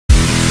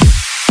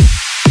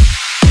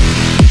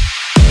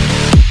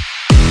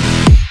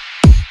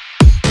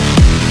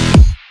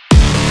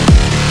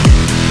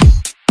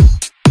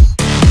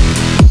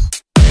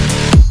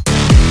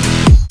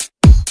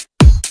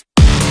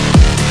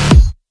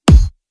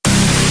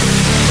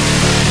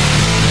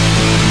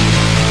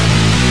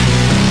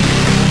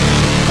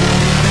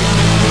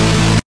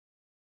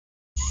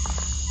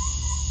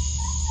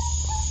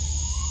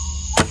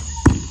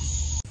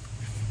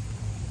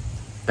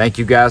Thank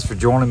you guys for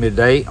joining me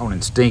today on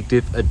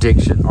Instinctive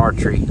Addiction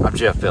Archery. I'm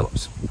Jeff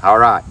Phillips. All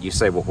right, you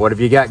say, well, what have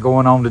you got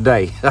going on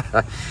today?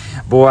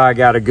 Boy, I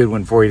got a good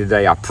one for you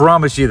today. I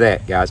promise you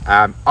that, guys.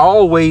 I'm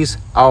always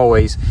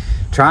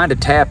trying to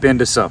tap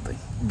into something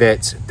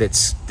that's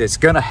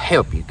going to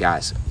help you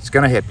guys. It's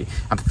going to help you.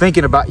 I'm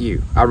thinking about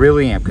you. I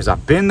really am, because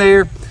I've been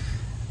there,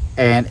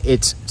 and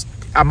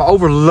I'm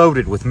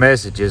overloaded with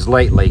messages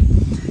lately.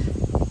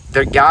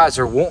 The guys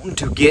are wanting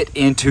to get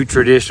into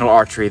traditional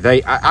archery.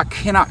 I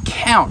cannot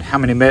count how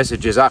many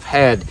messages I've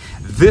had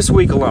this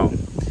week alone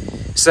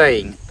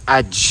saying,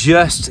 I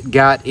just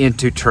got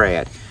into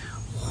trad.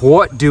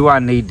 What do I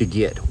need to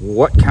get?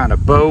 What kind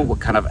of bow? What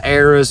kind of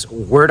arrows?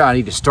 Where do I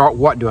need to start?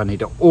 What do I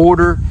need to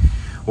order?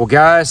 Well,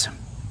 guys,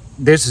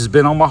 this has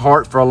been on my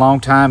heart for a long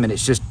time, and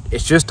it's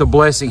just a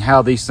blessing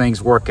how these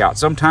things work out.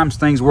 Sometimes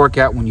things work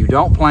out when you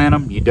don't plan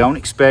them, you don't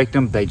expect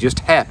them, they just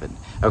happen,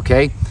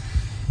 okay?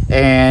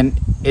 And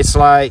it's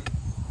like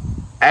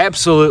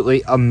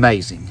absolutely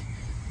amazing.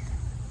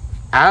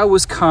 I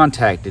was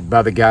contacted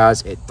by the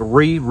guys at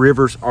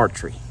 3Rivers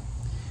Archery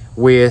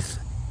with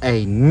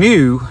a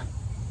new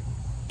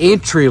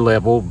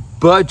entry-level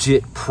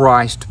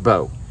budget-priced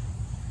bow.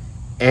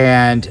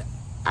 And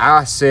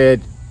I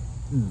said,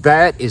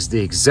 that is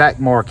the exact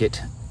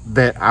market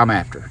that I'm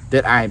after,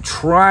 that I am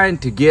trying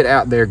to get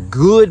out there,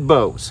 good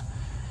bows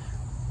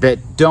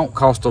that don't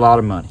cost a lot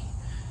of money,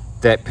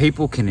 that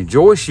people can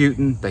enjoy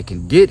shooting, they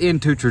can get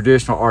into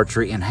traditional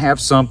archery and have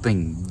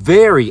something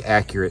very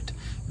accurate,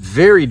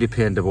 very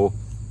dependable,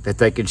 that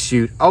they can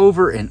shoot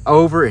over and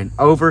over and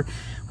over,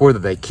 whether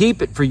they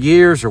keep it for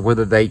years or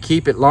whether they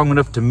keep it long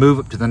enough to move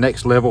up to the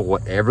next level,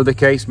 whatever the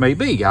case may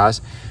be, guys.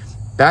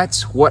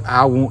 That's what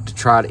I want to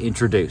try to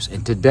introduce.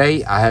 And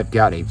today I have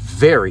got a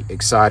very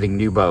exciting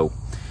new bow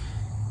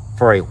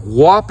for a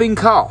whopping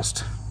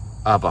cost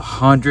of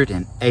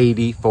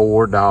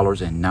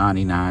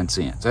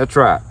 $184.99. That's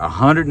right,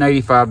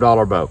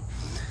 $185 bow.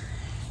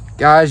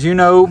 Guys, you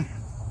know,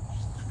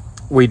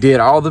 we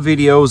did all the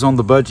videos on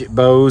the budget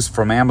bows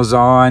from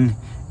Amazon,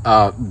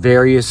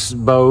 various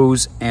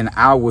bows, and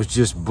I was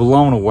just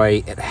blown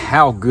away at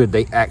how good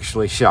they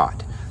actually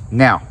shot.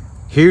 Now,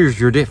 here's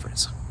your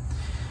difference.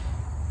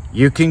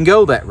 You can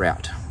go that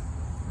route,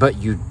 but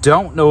you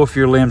don't know if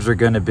your limbs are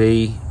going to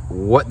be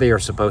what they are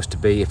supposed to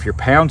be, if your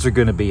pounds are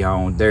going to be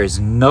on. There is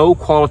no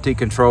quality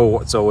control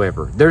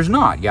whatsoever. There's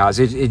not, guys.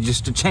 It's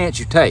just a chance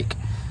you take.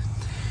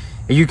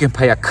 And you can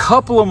pay a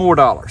couple of more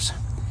dollars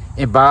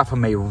and buy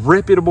from a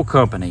reputable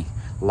company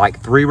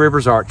like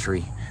 3Rivers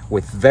Archery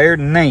with their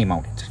name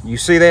on it. You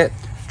see that?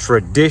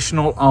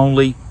 Traditional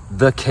only,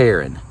 the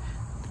CAIRN.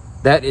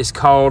 That is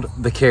called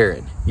the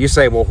CAIRN. You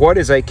say, well, what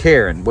is a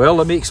CAIRN? Well,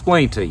 let me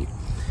explain to you.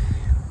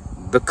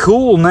 The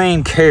cool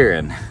name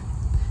CAIRN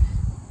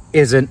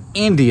is an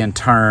Indian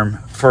term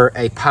for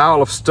a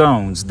pile of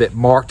stones that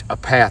marked a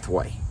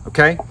pathway,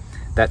 okay?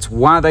 That's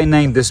why they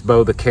named this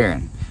bow the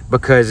CAIRN,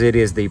 because it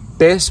is the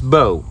best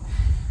bow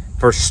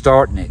for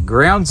starting at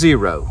ground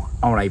zero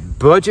on a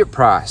budget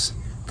price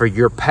for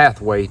your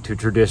pathway to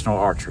traditional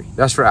archery.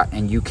 That's right,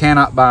 and you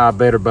cannot buy a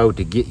better bow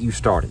to get you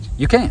started.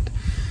 You can't.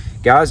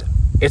 Guys,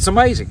 it's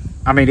amazing.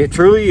 I mean, it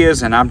truly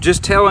is, and I'm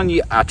just telling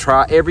you, I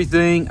try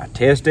everything, I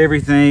test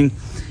everything,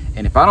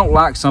 and if I don't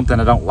like something,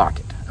 I don't like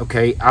it.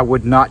 Okay, I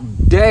would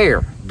not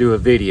dare do a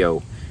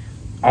video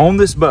on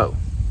this bow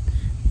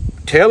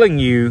telling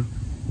you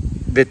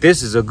that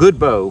this is a good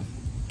bow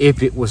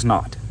if it was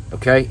not.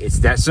 Okay, it's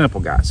that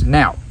simple, guys.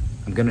 Now,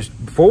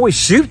 before we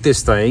shoot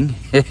this thing,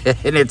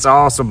 and it's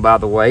awesome, by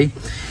the way,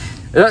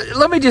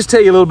 let me just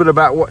tell you a little bit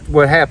about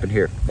what happened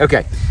here.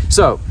 Okay,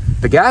 so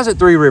the guys at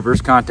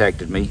 3Rivers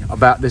contacted me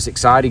about this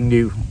exciting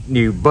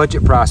new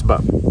budget price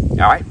bow, all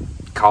right,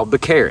 called the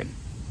CAIRN.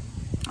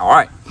 All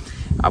right.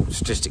 I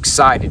was just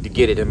excited to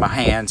get it in my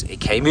hands.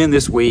 It came in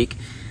this week.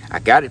 I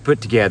got it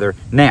put together.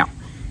 Now,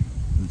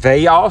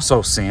 they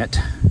also sent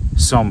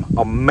some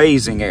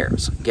amazing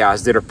arrows,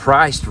 guys, that are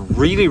priced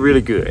really, really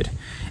good.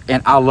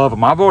 And I love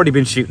them. I've already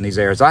been shooting these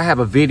arrows. I have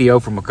a video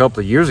from a couple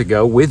of years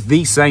ago with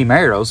these same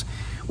arrows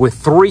with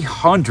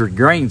 300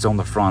 grains on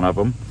the front of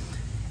them.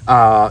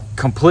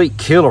 Complete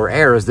killer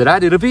arrows that I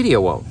did a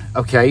video on.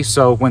 Okay,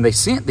 so when they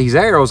sent these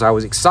arrows, I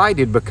was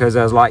excited because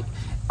I was like,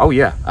 oh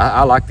yeah,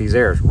 I like these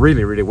arrows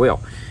really, really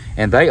well.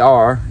 And they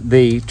are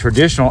the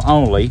traditional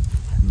only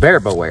bare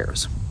bow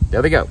arrows.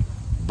 There they go.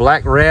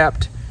 Black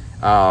wrapped,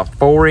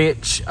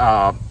 4-inch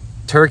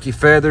turkey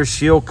feathers,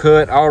 shield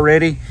cut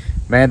already.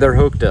 Man, they're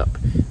hooked up.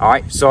 All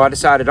right, so I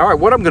decided, all right,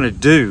 what I'm gonna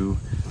do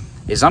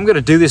is I'm gonna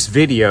do this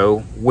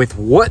video with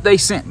what they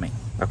sent me,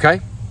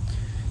 okay?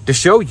 To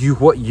show you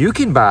what you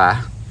can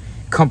buy,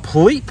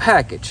 complete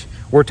package.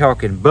 We're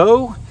talking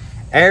bow,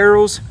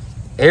 arrows,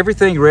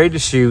 everything ready to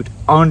shoot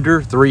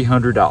under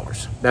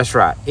 $300. That's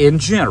right, in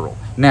general.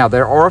 Now,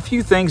 there are a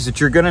few things that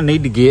you're going to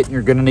need to get and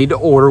you're going to need to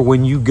order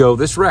when you go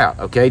this route,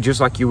 okay? Just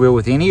like you will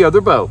with any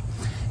other bow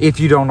if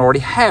you don't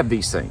already have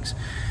these things.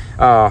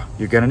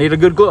 You're going to need a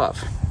good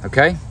glove,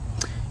 okay?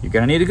 You're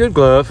going to need a good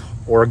glove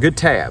or a good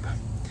tab.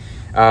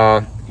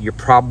 You're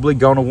probably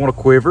going to want a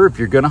quiver if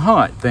you're going to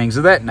hunt, things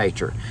of that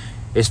nature.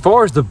 as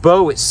far as the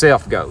bow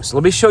itself goes,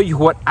 let me show you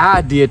what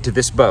I did to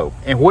this bow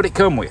and what it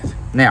come with.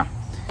 Now,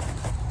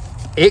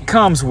 it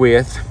comes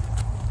with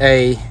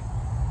a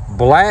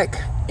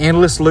black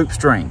endless loop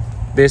string.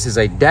 This is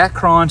a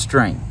Dacron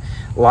string.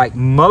 Like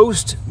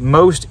most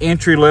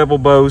entry-level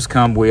bows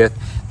come with,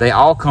 they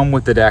all come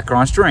with the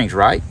Dacron strings,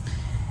 right?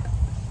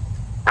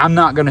 I'm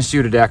not going to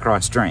shoot a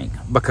Dacron string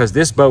because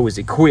this bow is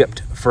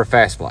equipped for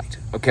fast flight,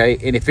 okay?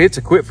 And if it's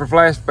equipped for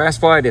fast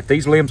flight, if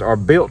these limbs are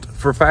built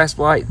for fast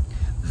flight,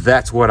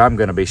 that's what I'm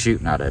going to be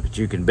shooting out of it.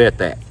 You can bet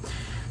that.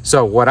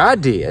 So what I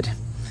did,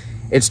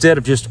 instead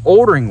of just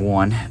ordering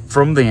one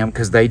from them,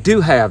 because they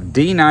do have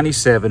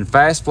D97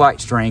 fast flight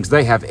strings,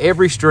 they have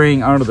every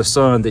string under the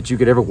sun that you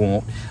could ever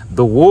want,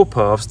 the wool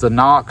puffs, the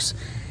knocks,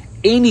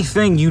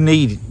 anything you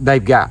need,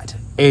 they've got.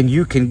 And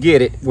you can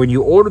get it when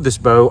you order this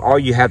bow. All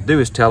you have to do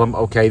is tell them,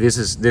 okay,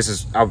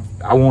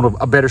 I want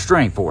a better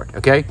string for it,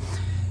 okay?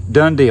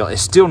 Done deal.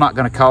 It's still not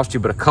going to cost you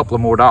but a couple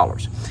of more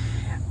dollars.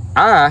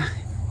 I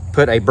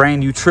put a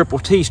brand new triple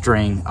T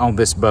string on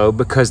this bow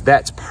because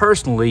that's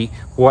personally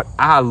what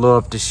I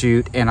love to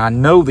shoot, and I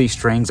know these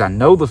strings, I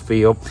know the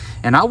feel,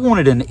 and I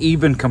wanted an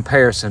even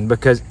comparison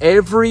because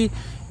every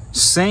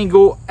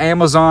single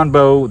Amazon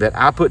bow that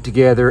I put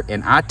together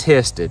and I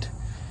tested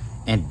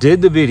and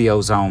did the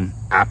videos on,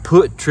 I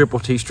put triple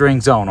T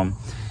strings on them.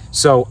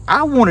 So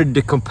I wanted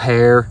to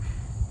compare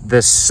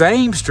the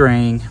same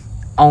string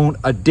on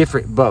a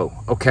different bow,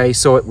 okay?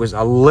 So it was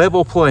a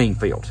level playing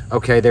field,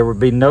 okay? There would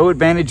be no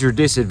advantage or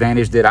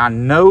disadvantage, that I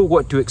know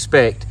what to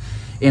expect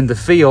in the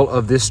feel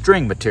of this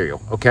string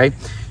material, okay?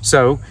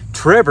 So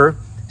Trevor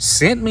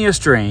sent me a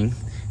string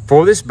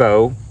for this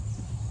bow,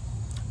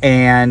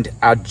 and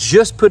I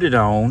just put it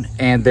on.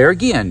 And there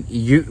again,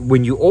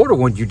 when you order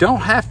one, you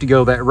don't have to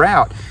go that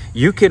route.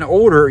 You can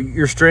order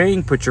your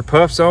string, put your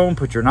puffs on,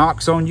 put your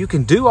knocks on, you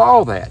can do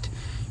all that,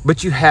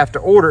 but you have to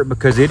order it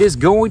because it is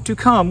going to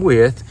come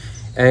with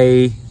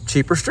a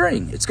cheaper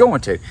string. It's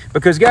going to,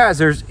 because guys,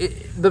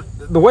 the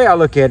way I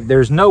look at it,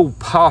 there's no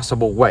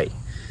possible way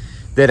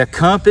that a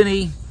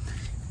company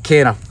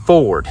can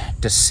afford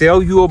to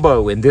sell you a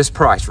bow in this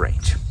price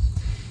range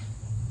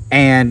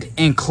and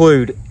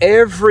include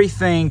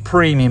everything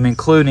premium,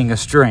 including a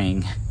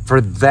string, for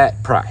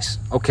that price,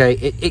 okay?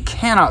 It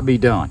cannot be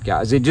done,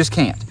 guys. It just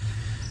can't.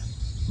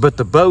 But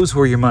the bow's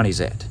where your money's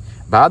at.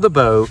 Buy the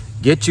bow,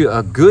 get you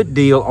a good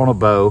deal on a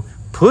bow,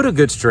 put a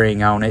good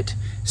string on it,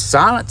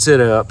 silence it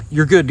up,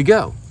 you're good to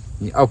go.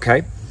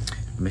 Okay,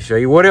 let me show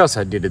you what else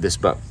I did to this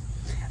bow.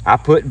 I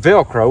put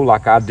Velcro,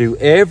 like I do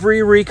every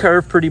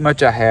recurve pretty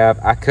much I have.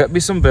 I cut me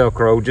some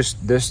Velcro,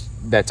 just this,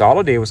 that's all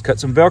I did was cut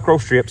some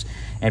Velcro strips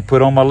and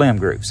put on my limb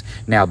grooves.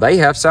 Now they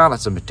have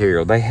silencer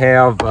material. They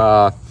have,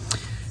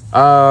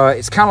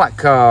 it's kind of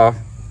like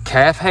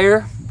calf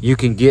hair. You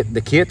can get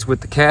the kits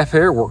with the calf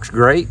hair, works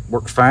great,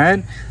 works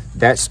fine.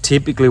 That's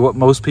typically what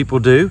most people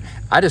do.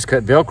 I just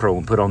cut Velcro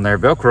and put on there.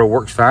 Velcro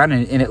works fine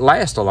and it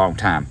lasts a long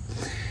time.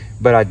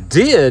 But I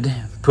did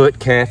put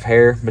calf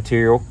hair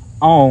material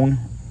on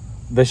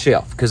the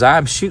shelf because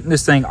I'm shooting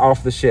this thing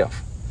off the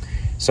shelf.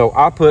 So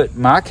I put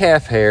my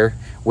calf hair,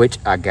 which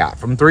I got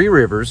from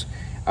 3Rivers.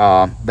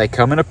 They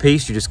come in a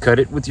piece. You just cut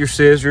it with your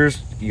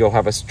scissors. You'll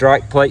have a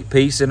strike plate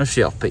piece and a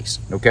shelf piece,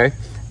 okay?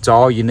 That's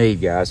all you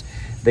need, guys.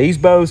 These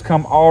bows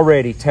come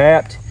already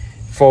tapped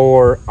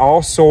for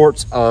all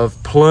sorts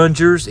of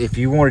plungers. If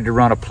you wanted to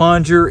run a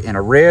plunger and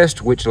a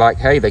rest, which, like,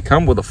 hey, they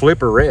come with a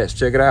flipper rest.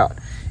 Check it out.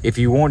 If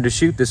you wanted to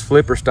shoot this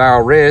flipper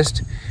style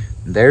rest,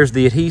 there's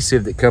the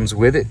adhesive that comes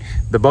with it.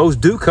 The bows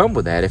do come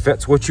with that if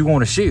that's what you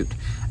want to shoot.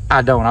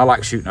 I don't. I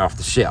like shooting off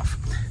the shelf.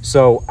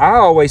 So I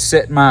always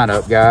set mine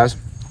up, guys.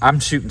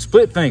 I'm shooting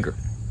split finger.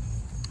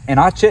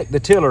 And I checked the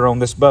tiller on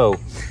this bow.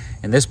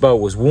 And this bow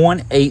was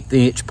 1/8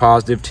 inch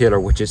positive tiller,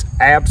 which is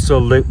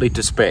absolutely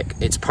to spec.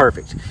 It's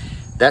perfect.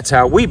 That's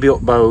how we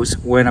built bows.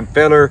 When a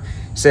feller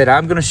said,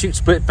 I'm going to shoot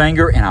split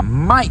finger and I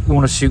might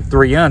want to shoot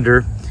 3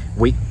 under,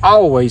 we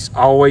always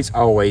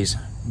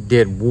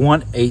did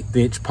 1/8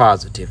 inch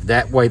positive.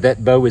 That way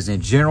that bow is,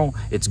 in general,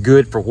 it's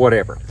good for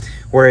whatever.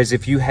 Whereas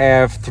if you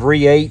have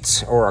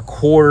 3/8 or a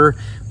 1/4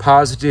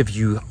 positive,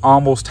 you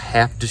almost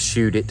have to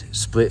shoot it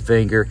split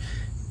finger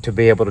to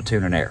be able to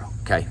tune an arrow.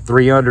 Okay,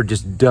 3 under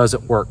just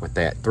doesn't work with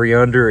that. 3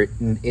 under,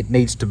 it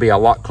needs to be a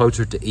lot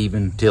closer to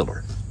even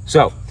tiller.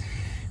 So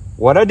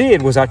what I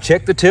did was I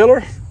checked the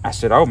tiller. I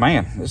said, oh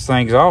man, this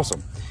thing's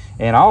awesome.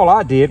 And all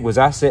I did was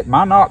I set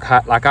my knock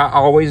height, like I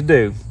always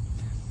do,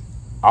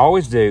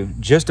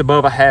 just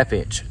above a 1/2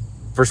 inch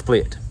for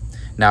split.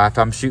 Now if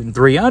I'm shooting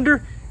 3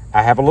 under,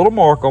 I have a little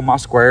mark on my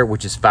square,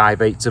 which is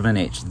 5/8 of an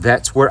inch.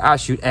 That's where I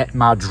shoot at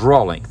my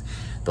draw length.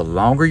 The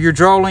longer your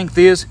draw length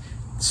is,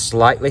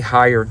 slightly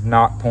higher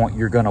knock point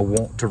you're going to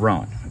want to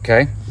run,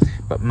 okay?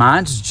 But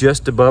mine's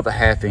just above a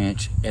 1/2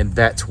 inch, and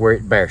that's where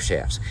it bare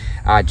shafts.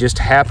 I just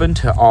happened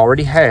to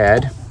already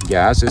had,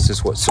 guys, this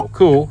is what's so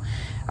cool,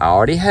 I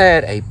already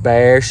had a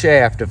bare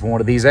shaft of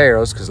one of these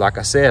arrows, because like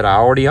I said, I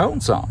already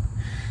own some.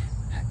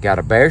 Got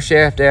a bare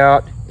shaft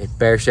out, it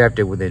bare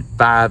shafted within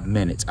 5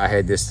 minutes. I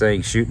had this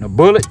thing shooting a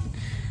bullet.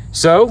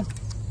 So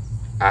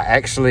I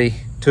actually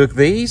took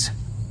these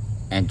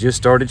and just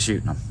started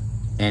shooting them.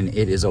 And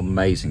it is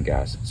amazing,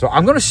 guys. So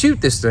I'm gonna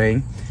shoot this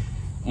thing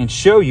and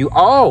show you.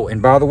 Oh,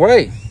 and by the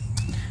way,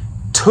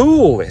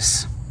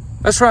 toolless.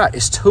 That's right,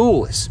 it's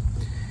toolless.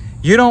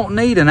 You don't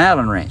need an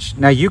Allen wrench.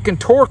 Now you can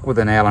torque with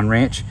an Allen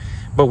wrench,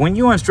 but when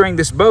you unstring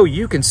this bow,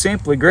 you can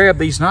simply grab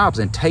these knobs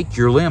and take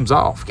your limbs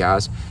off,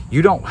 guys.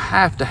 You don't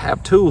have to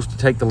have tools to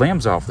take the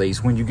limbs off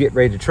these when you get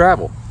ready to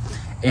travel.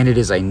 And it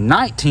is a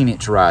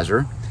 19-inch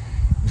riser.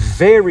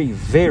 Very,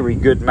 very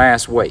good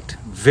mass weight.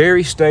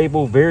 Very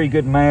stable, very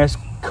good mass,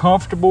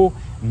 comfortable,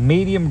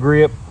 medium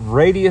grip,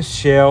 radius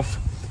shelf,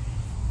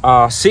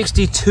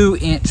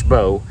 62-inch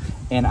bow.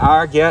 And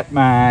I got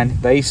mine,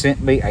 they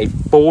sent me a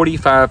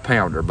 45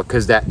 pounder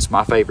because that's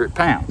my favorite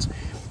pounds.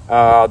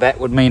 That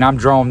would mean I'm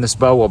drawing this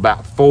bow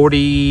about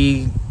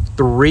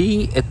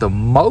 43 at the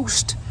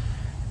most,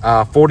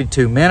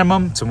 42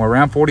 minimum, somewhere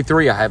around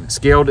 43. I haven't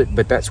scaled it,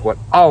 but that's what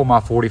all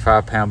my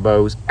 45 pound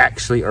bows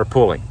actually are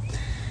pulling.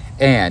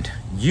 And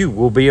you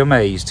will be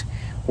amazed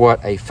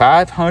what a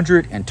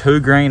 502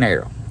 grain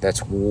arrow,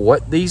 that's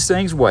what these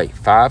things weigh,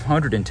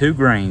 502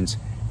 grains,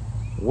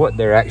 what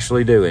they're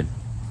actually doing.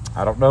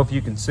 I don't know if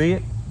you can see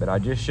it, but I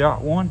just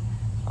shot one,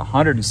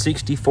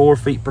 164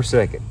 feet per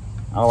second.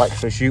 I'll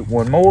actually shoot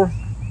one more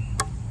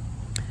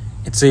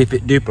and see if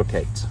it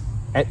duplicates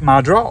at my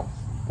draw,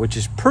 which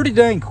is pretty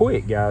dang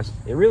quick, guys.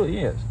 It really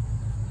is.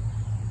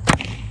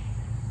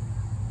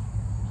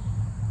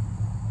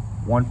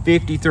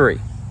 153.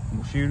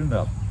 We'll shoot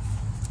another.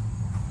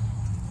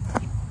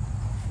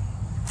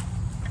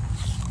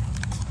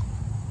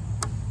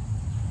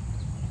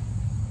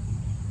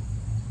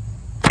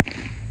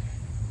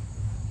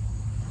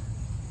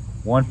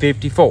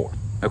 $154.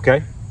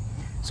 Okay,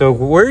 so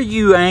where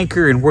you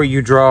anchor and where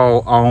you draw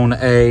on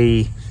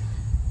a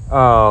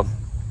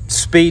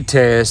speed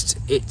test,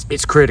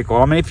 it's critical.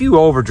 I mean, if you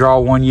overdraw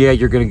one, yeah,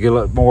 you're going to get a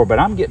little more, but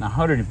I'm getting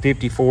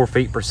 154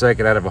 feet per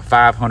second out of a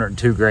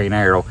 502 grain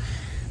arrow,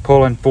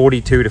 pulling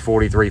 42 to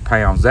 43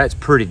 pounds. That's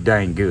pretty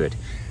dang good.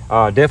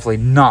 Definitely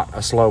not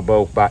a slow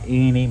bow by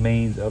any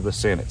means of the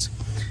sentence.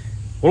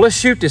 Well, let's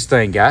shoot this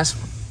thing, guys.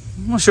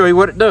 I'm going to show you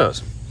what it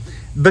does.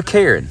 The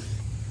CAIRN.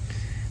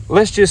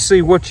 Let's just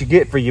see what you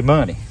get for your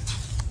money,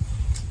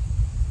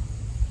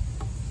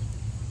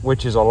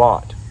 which is a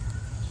lot.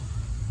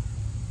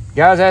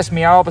 Guys ask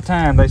me all the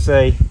time, they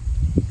say,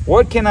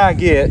 what can I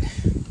get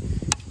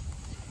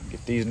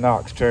these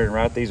nocks turned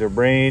right, these are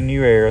brand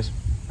new arrows.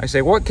 I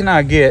say, what can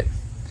I get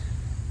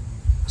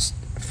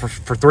for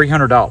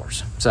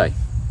 $300, say?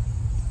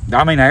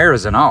 I mean,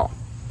 arrows and all.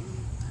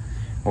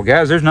 Well,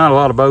 guys, there's not a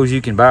lot of bows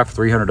you can buy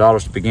for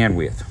 $300 to begin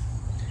with,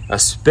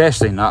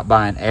 especially not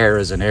buying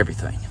arrows and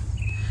everything.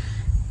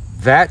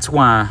 That's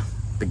why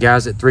the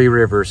guys at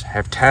 3Rivers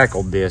have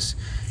tackled this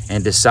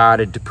and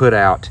decided to put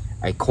out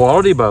a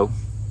quality bow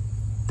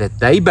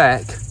that they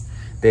back,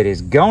 that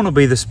is going to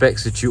be the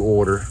specs that you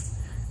order,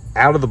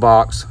 out of the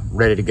box,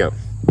 ready to go.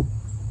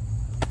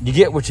 You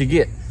get what you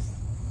get,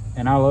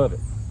 and I love it.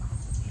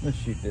 Let's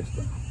shoot this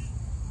thing.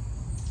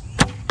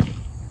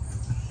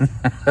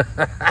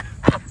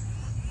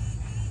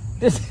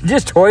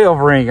 just 12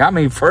 ring. I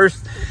mean,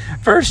 first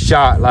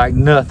shot like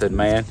nothing,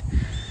 man.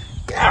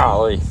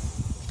 Golly.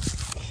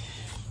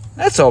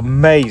 That's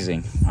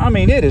amazing. I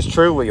mean, it is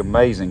truly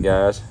amazing,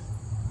 guys.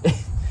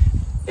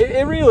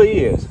 It really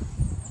is.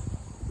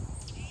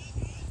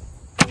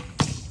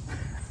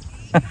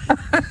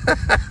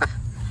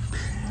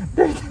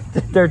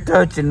 They're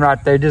touching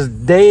right there,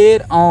 just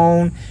dead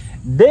on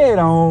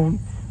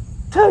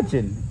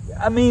touching.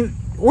 I mean,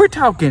 we're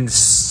talking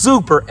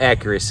super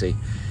accuracy.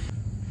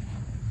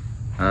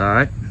 All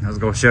right, I was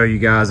gonna show you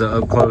guys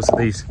up close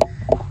these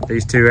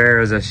two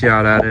arrows I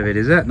shot out of it.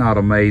 Is that not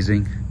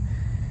amazing?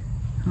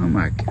 Oh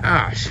my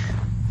gosh.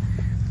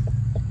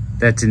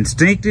 That's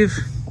Instinctive,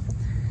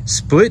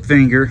 split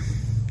finger,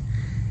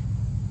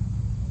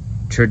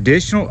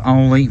 traditional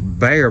only,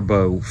 bare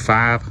bow,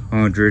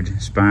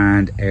 500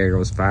 spined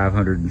arrows,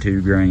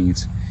 502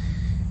 grains.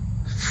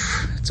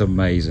 It's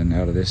amazing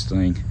out of this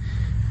thing.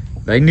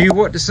 They knew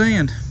what to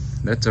send.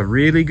 That's a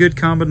really good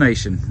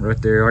combination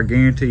right there. I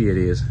guarantee it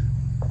is.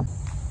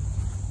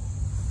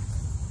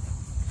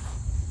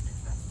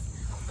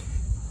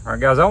 All right,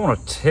 guys, I want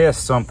to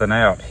test something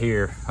out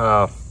here.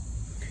 I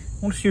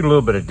want to shoot a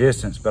little bit of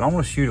distance, but I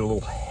want to shoot a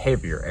little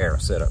heavier arrow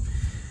setup.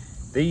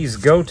 These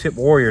Go Tip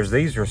Warriors,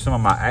 these are some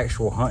of my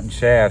actual hunting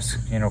shafts,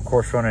 you know, of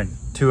course running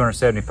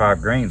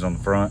 275 grains on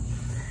the front.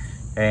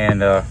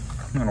 And I'm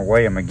gonna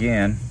weigh them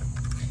again.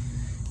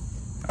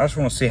 I just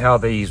want to see how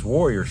these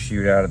Warriors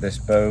shoot out of this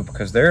bow,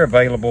 because they're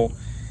available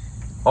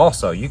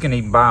also. You can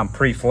even buy them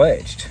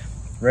pre-fledged,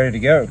 ready to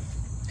go.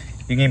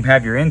 You can even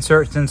have your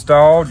inserts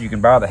installed. You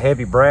can buy the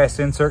heavy brass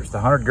inserts, the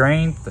 100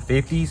 grain, the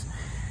 50s,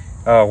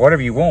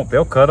 whatever you want.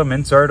 They'll cut them,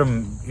 insert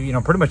them, you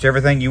know, pretty much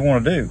everything you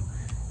want to do.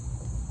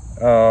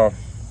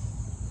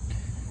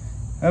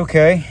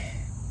 Okay,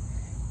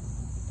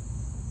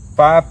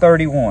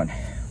 531.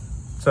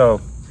 So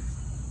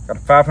got a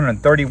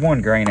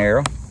 531 grain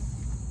arrow.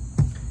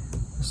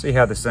 Let's see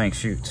how this thing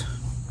shoots.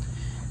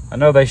 I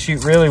know they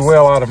shoot really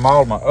well out of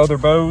all my other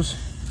bows.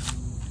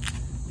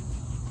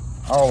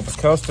 All of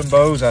the custom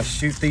bows, I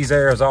shoot these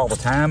arrows all the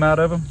time out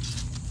of them.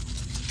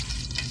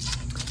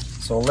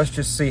 So let's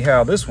just see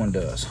how this one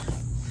does.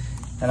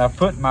 And I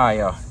put my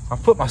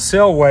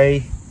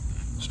Selway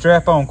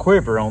strap-on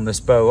quiver on this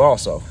bow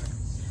also.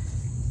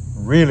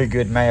 Really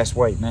good mass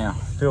weight now.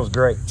 Feels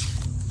great.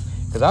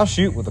 Because I'll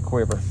shoot with a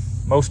quiver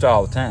most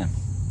all the time.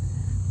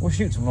 We'll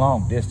shoot some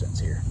long distance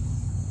here.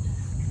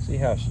 See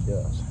how she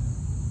does.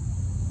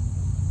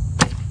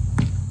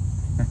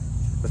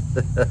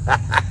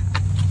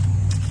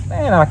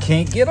 Man, I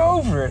can't get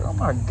over it. Oh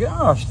my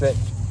gosh, that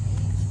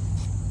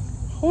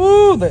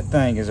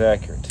thing is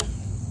accurate.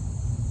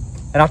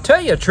 And I'll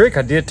tell you a trick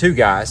I did too,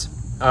 guys.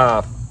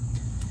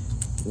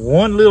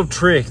 One little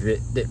trick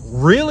that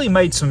really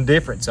made some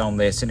difference on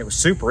this, and it was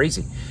super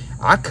easy.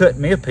 I cut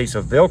me a piece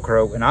of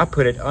Velcro and I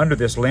put it under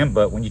this limb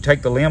butt. When you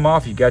take the limb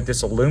off, you got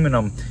this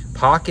aluminum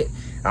pocket.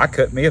 I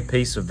cut me a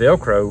piece of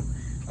Velcro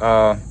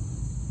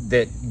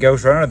that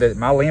goes right under that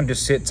my limb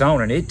just sits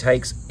on, and it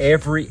takes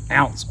every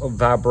ounce of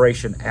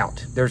vibration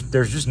out. There's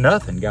just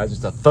nothing, guys.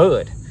 It's a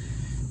thud.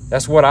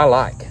 That's what I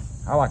like.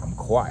 I like them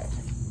quiet.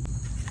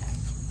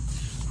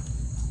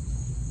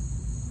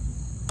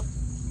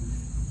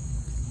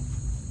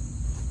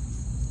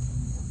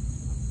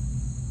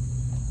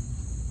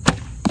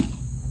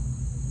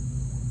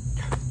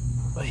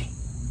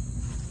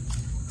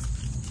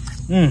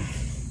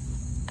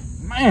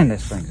 Man,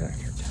 this thing's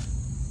accurate.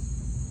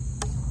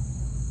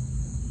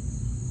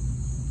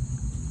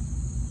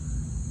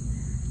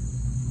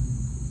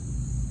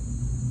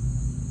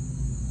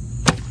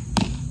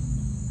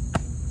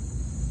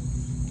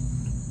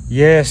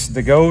 Yes,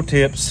 the gold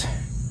tips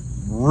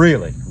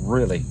really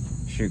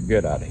shoot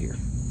good out of here.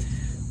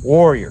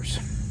 Warriors.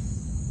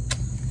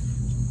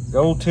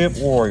 Gold tip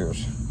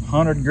Warriors.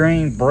 100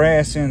 grain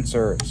brass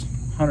inserts.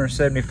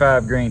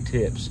 175 grain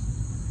tips.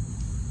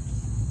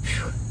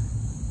 Whew.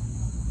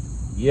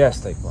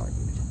 Yes, they fly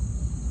good.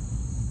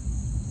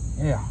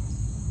 Yeah.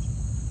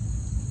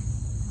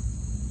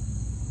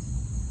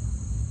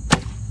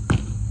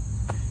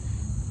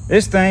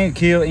 This thing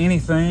kill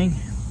anything.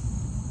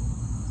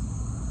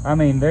 I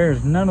mean,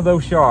 there's none of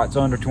those shots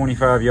under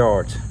 25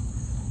 yards.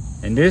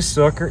 And this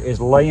sucker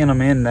is laying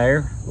them in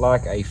there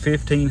like a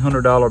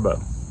 $1,500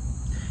 bow.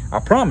 I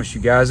promise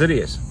you guys it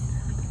is.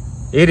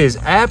 It is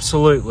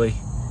absolutely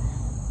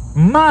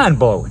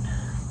mind-blowing.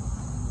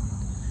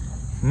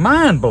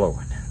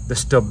 Mind-blowing. The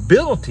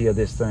stability of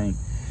this thing.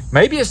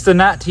 Maybe it's the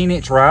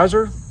 19-inch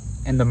riser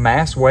and the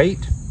mass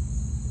weight.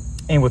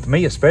 And with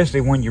me,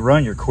 especially when you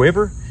run your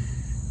quiver,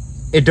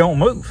 it don't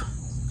move.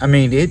 I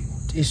mean,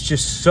 it's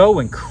just so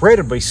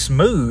incredibly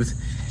smooth.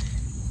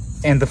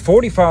 And the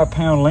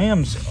 45-pound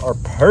limbs are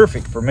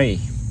perfect for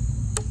me.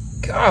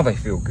 God, they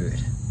feel good.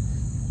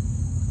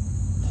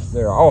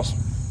 They're awesome.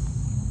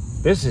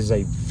 This is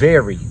a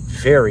very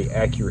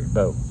accurate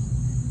bow.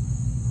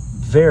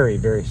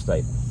 Very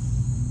stable.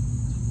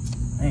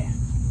 Man.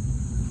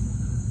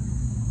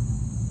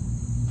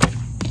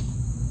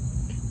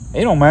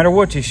 It don't matter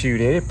what you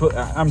shoot at it.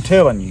 I'm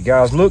telling you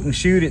guys, look and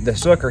shoot it. The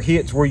sucker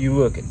hits where you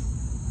looking.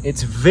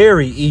 It's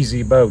very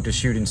easy bow to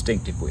shoot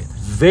Instinctive with.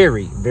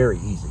 Very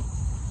easy.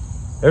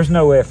 There's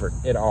no effort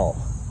at all.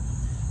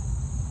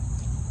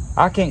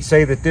 I can't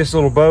say that this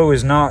little bow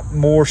is not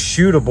more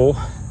shootable,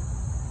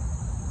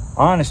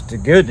 honest to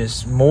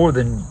goodness, more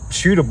than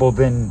shootable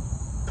than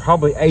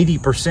probably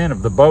 80%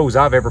 of the bows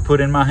I've ever put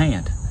in my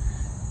hand.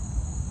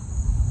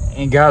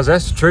 And guys,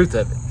 that's the truth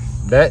of it.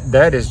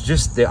 That is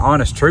just the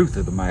honest truth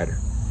of the matter.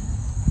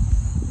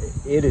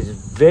 It is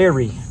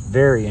very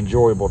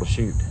enjoyable to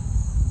shoot.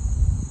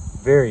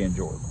 Very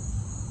enjoyable.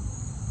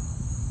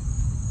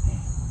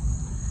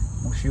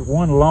 I'm gonna shoot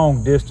one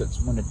long distance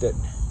when it that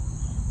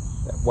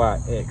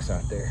white X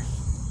out there.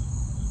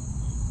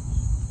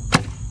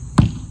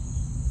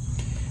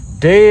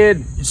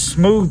 Dead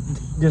smooth,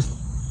 just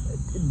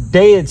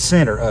dead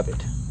center of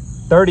it.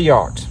 30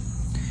 yards.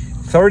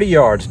 30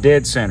 yards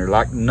dead center,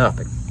 like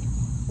nothing.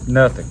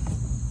 Nothing.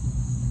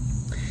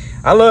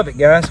 I love it,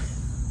 guys.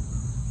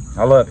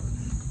 I love it.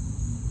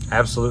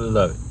 Absolutely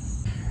love it.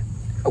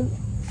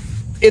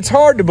 It's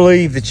hard to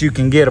believe that you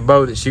can get a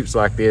bow that shoots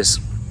like this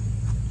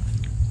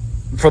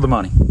for the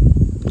money.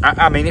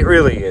 I mean, it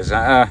really is.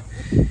 And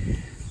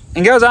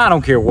guys, I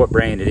don't care what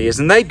brand it is,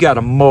 and they've got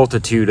a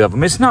multitude of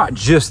them. It's not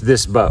just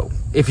this bow.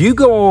 If you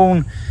go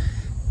on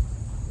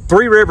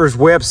 3Rivers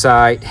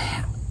website,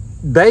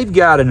 they've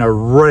got an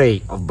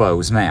array of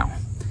bows now,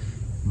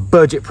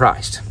 budget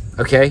priced,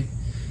 okay?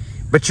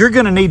 But you're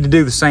gonna need to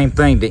do the same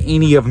thing to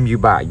any of them you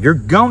buy. You're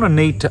gonna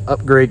need to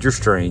upgrade your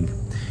string.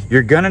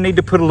 You're gonna need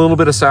to put a little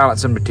bit of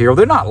silence in material.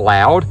 They're not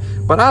loud,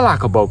 but I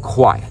like a bow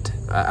quiet.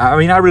 I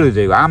mean, I really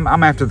do. I'm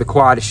after the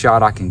quietest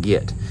shot I can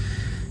get.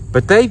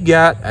 But they've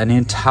got an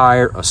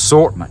entire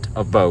assortment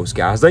of bows,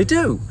 guys. They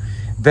do.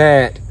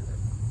 That,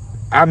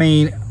 I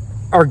mean,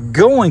 are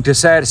going to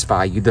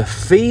satisfy you. The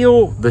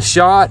feel, the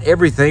shot,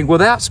 everything,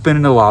 without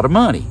spending a lot of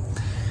money.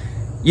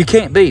 You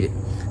can't beat it.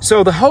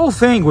 So the whole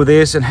thing with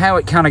this and how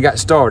it kind of got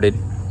started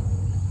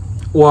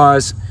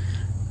was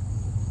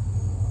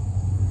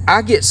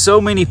I get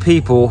so many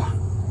people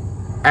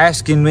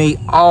asking me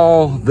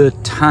all the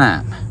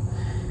time,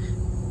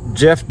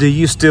 Jeff, do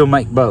you still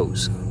make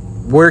bows?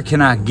 Where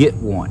can I get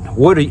one?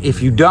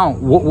 If you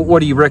don't, what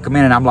do you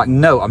recommend? And I'm like,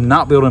 no, I'm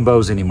not building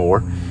bows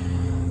anymore.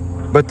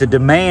 But the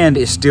demand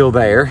is still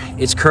there.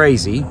 It's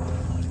crazy.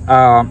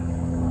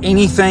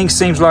 Anything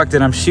seems like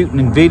that I'm shooting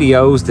in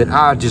videos that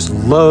I just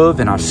love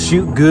and I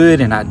shoot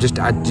good and I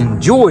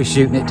enjoy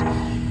shooting it.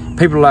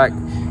 People are like,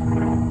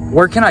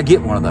 where can I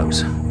get one of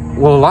those?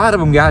 Well, a lot of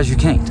them, guys, you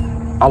can't.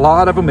 A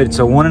lot of them, it's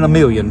a 1 in a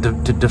million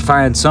to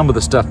find some of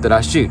the stuff that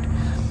I shoot.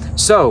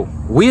 So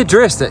we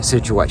addressed that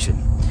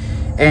situation,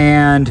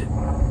 and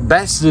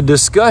that's the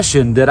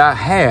discussion that I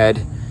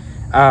had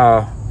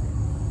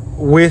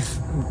with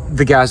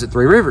the guys at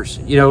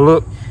 3Rivers. You know,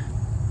 look,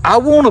 I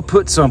want to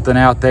put something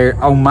out there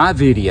on my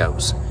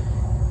videos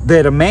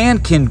that a man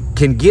can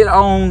get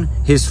on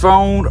his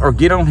phone or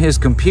get on his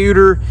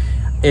computer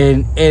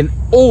and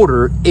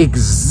order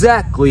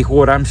exactly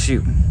what I'm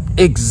shooting.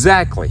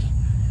 Exactly.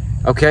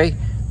 Okay?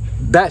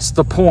 That's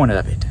the point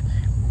of it.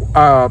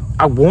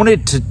 I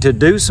wanted to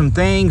do some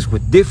things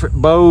with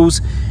different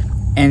bows,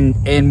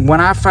 and when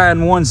I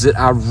find ones that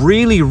I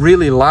really,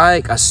 really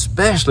like,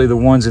 especially the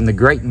ones in the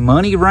great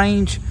money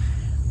range,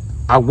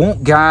 I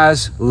want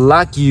guys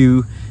like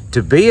you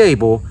to be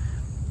able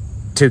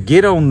to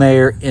get on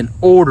there and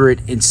order it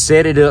and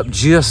set it up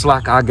just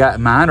like I got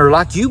mine, or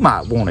like you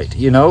might want it.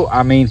 You know,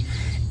 I mean,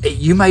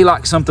 you may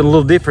like something a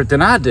little different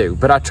than I do,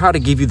 but I try to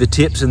give you the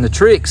tips and the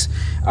tricks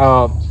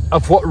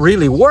of what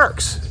really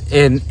works.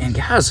 And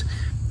guys,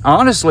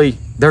 honestly,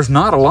 there's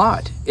not a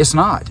lot. It's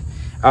not.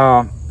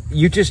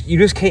 You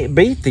just can't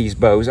beat these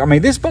bows. I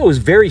mean, this bow is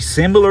very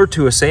similar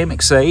to a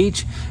Samick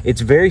Sage.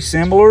 It's very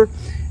similar.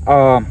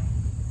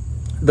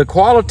 The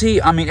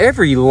quality, I mean,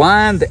 every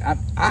line,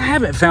 I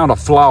haven't found a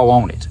flaw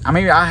on it. I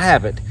mean, I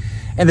haven't.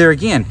 And there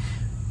again,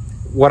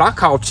 what I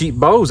call cheap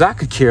bows, I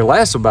could care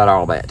less about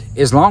all that.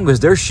 As long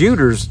as they're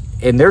shooters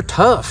and they're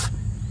tough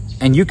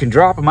and you can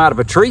drop them out of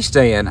a tree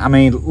stand, I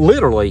mean,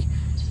 literally,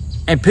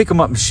 and pick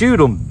them up and shoot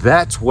them,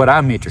 that's what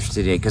I'm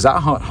interested in, because I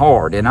hunt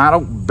hard and I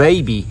don't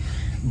baby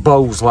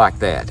bows like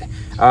that.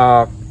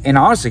 And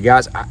honestly,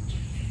 guys,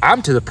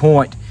 I'm to the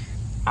point,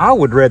 I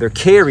would rather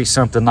carry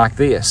something like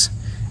this,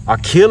 a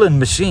killing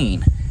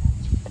machine,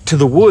 to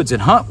the woods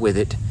and hunt with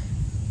it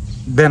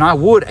than I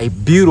would a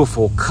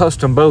beautiful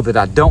custom bow that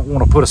I don't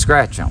want to put a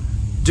scratch on.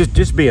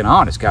 Just being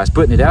honest, guys,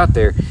 putting it out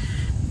there.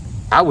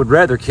 I would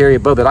rather carry a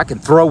bow that I can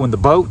throw in the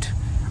boat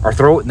or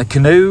throw it in the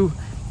canoe,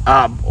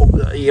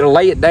 you know,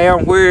 lay it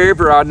down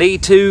wherever I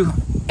need to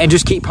and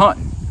just keep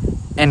hunting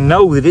and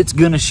know that it's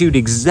gonna shoot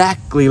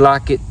exactly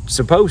like it's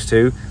supposed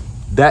to.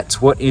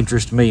 That's what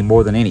interests me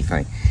more than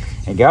anything.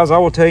 And guys, I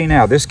will tell you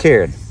now, this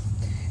CAIRN,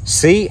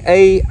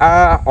 C-A-I-R-N,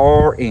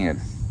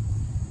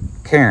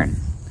 CAIRN,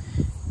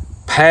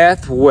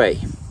 pathway,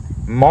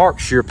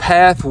 marks your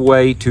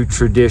pathway to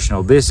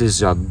traditional. This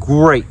is a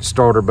great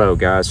starter bow,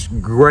 guys.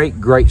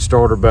 Great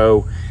starter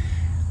bow.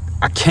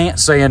 I can't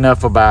say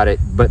enough about it,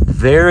 but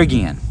there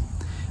again,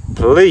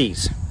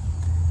 please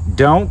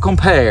don't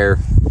compare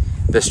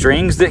the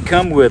strings that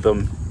come with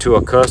them to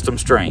a custom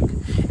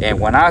string. And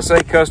when I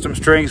say custom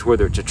strings,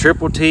 whether it's a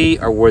triple T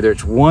or whether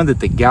it's one that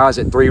the guys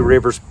at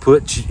 3Rivers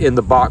put in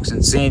the box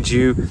and send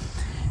you,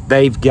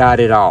 they've got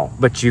it all.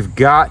 But you've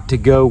got to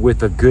go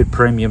with a good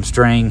premium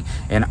string,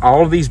 and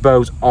all of these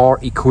bows are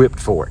equipped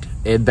for it.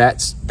 And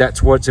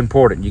that's what's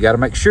important. You got to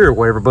make sure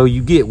whatever bow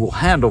you get will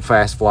handle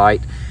fast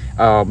flight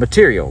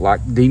material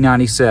like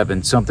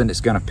D97, something that's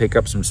going to pick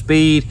up some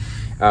speed,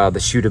 the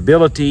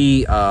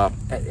shootability.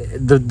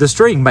 The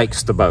string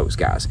makes the bows,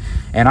 guys.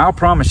 And I'll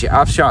promise you,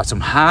 I've shot some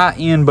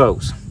high-end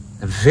bows,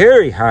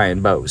 very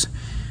high-end bows,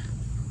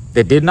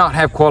 that did not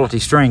have quality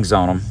strings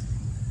on them,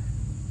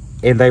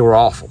 and they were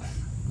awful.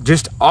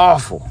 Just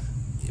awful.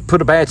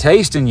 Put a bad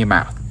taste in your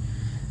mouth.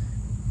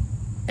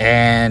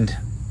 And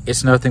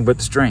it's nothing but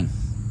the string.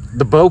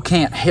 The bow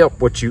can't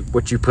help what you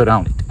put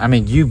on it. I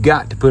mean, you've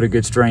got to put a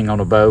good string on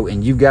a bow,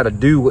 and you've got to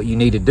do what you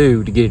need to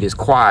do to get it as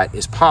quiet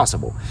as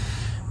possible.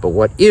 But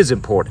what is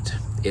important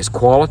is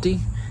quality,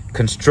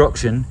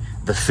 construction,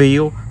 the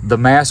feel, the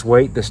mass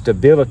weight, the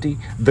stability,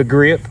 the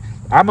grip.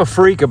 I'm a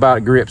freak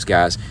about grips,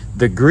 guys.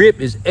 The grip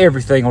is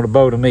everything on a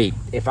bow to me.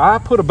 If I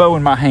put a bow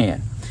in my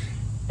hand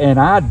and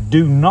I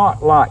do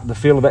not like the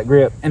feel of that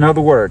grip, in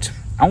other words,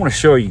 I want to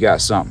show you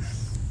guys something.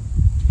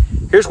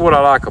 Here's what I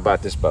like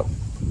about this bow.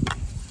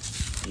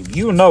 If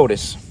you'll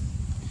notice,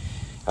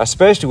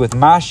 especially with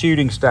my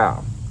shooting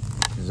style,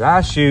 because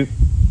I shoot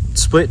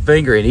split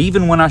finger, and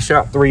even when I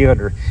shot 3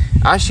 under,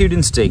 I shoot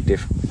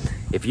instinctive.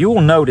 If you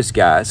will notice,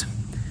 guys,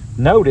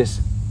 notice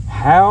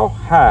how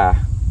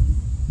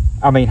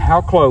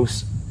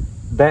close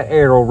that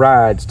arrow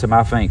rides to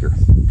my finger.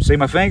 See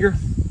my finger?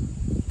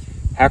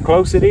 How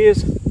close it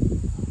is?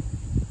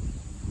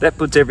 That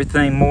puts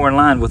everything more in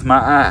line with my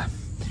eye.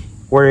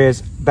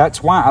 Whereas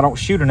that's why I don't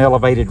shoot an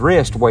elevated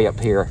rest way up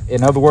here.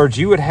 In other words,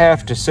 you would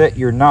have to set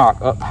your nock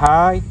up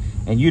high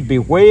and you'd be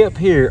way up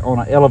here on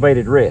an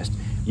elevated rest.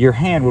 your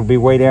hand will be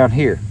way down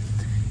here.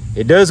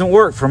 It doesn't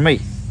work for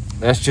me.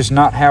 That's just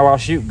not how I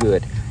shoot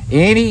good.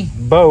 Any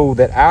bow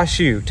that I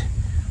shoot,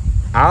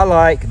 I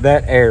like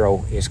that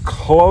arrow as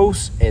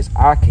close as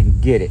I can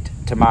get it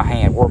to my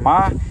hand, where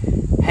my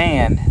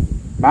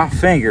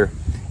finger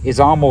is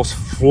almost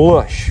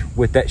flush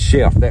with that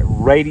shelf, that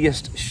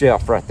radiused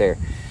shelf right there.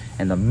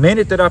 And the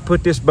minute that I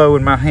put this bow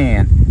in my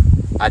hand,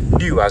 I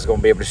knew I was going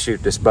to be able to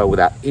shoot this bow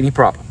without any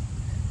problem.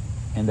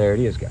 And there it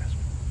is, guys.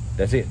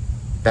 That's it.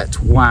 That's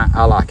why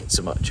I like it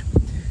so much.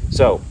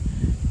 So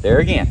there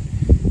again,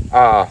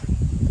 I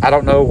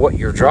don't know what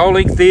your draw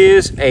length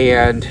is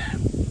and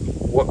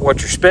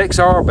what your specs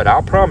are, but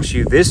I'll promise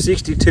you this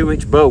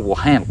 62-inch bow will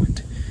handle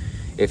it.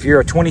 If you're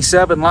a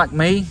 27 like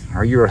me,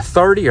 or you're a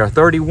 30 or a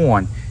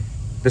 31,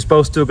 this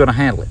bow's still going to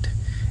handle it.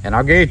 And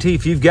I'll guarantee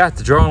if you've got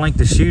the draw length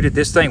to shoot it,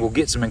 this thing will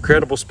get some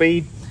incredible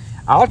speed.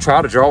 I'll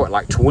try to draw it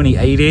like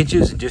 28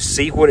 inches and just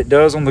see what it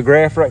does on the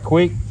graph right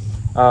quick.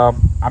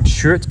 I'm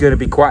sure it's going to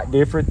be quite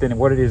different than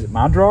what it is at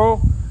my draw.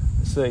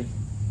 Let's see.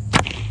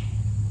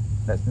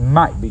 That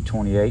might be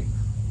 28.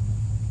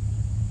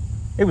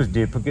 It was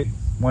duplicate,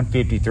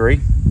 153.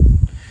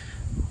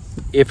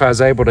 If I was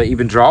able to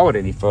even draw it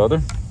any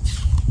further.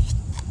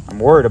 I'm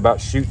worried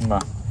about shooting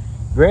my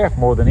graph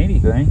more than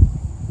anything.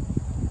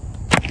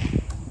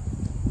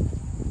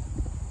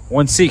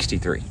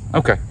 163.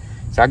 Okay,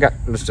 so I got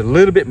just a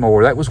little bit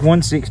more. That was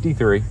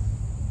 163.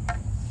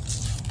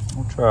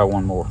 We'll try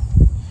one more.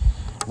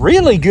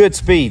 Really good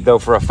speed though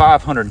for a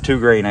 502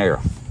 grain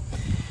arrow.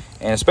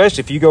 And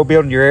especially if you go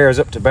building your arrows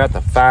up to about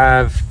the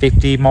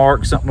 550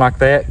 mark, something like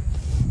that.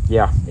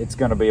 Yeah, it's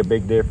gonna be a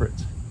big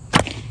difference.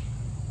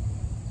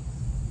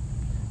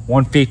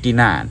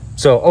 159.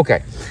 So,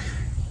 okay.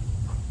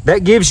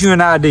 That gives you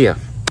an idea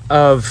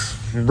of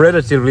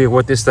relatively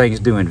what this thing is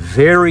doing.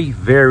 Very,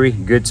 very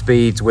good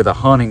speeds with a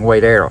hunting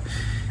weight arrow.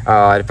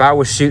 If I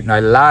was shooting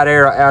a light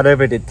arrow out of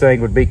it, the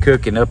thing would be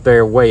cooking up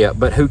there way up.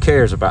 But who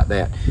cares about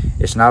that?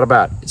 It's not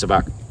about it. It's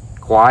about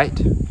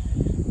quiet,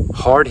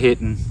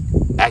 hard-hitting,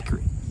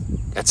 accurate.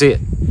 That's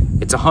it.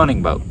 It's a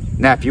hunting bow.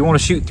 Now, if you want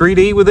to shoot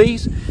 3D with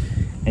these,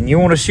 and you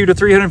want to shoot a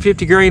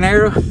 350 grain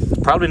arrow,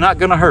 it's probably not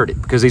going to hurt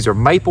it because these are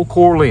maple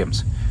core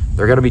limbs.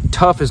 They're going to be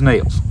tough as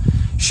nails.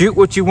 Shoot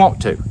what you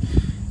want to,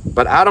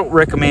 but I don't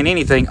recommend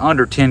anything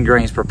under 10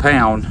 grains per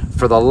pound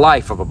for the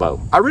life of a bow.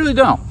 I really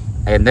don't.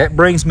 And that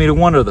brings me to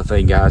one other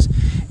thing, guys.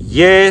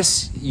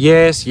 Yes,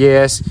 yes,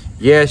 yes,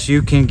 yes,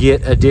 you can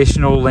get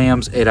additional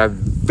limbs at a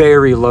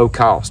very low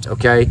cost,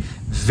 okay?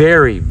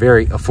 Very,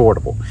 very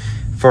affordable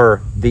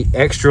for the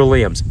extra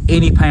limbs,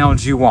 any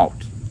pounds you want.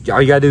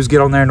 All you gotta do is get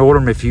on there and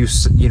order them. If you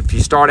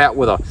start out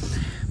with a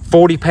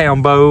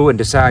 40-pound bow and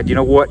decide, you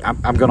know what,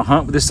 I'm gonna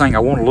hunt with this thing, I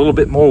want a little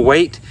bit more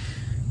weight,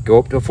 go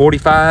up to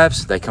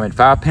 45s. They come in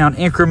 5-pound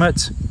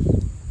increments.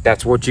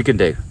 That's what you can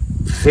do.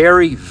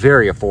 Very,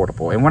 very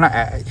affordable. And when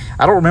I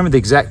don't remember the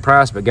exact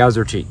price, but guys,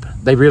 they're cheap.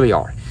 They really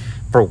are.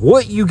 For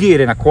what you get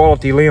in a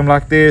quality limb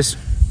like this,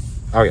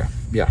 oh yeah,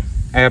 yeah,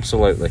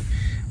 absolutely.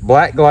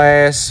 Black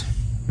glass,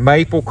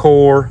 maple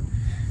core,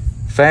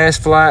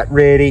 fast flight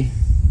ready.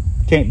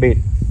 Can't beat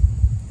it.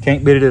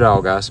 Can't beat it at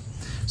all, guys.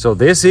 So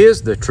this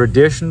is the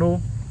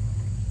traditional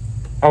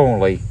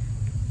only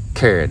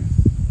CAIRN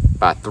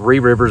by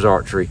 3Rivers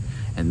Archery,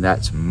 and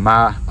that's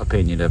my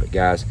opinion of it,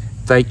 guys.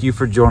 Thank you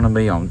for joining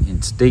me on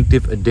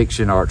Instinctive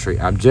Addiction Archery.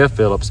 I'm Jeff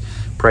Phillips.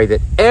 Pray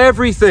that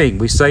everything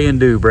we say and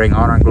do bring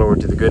honor and glory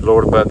to the good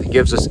Lord above that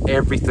gives us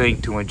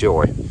everything to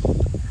enjoy,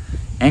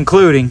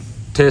 including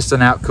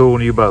testing out cool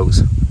new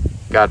bows.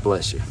 God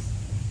bless you.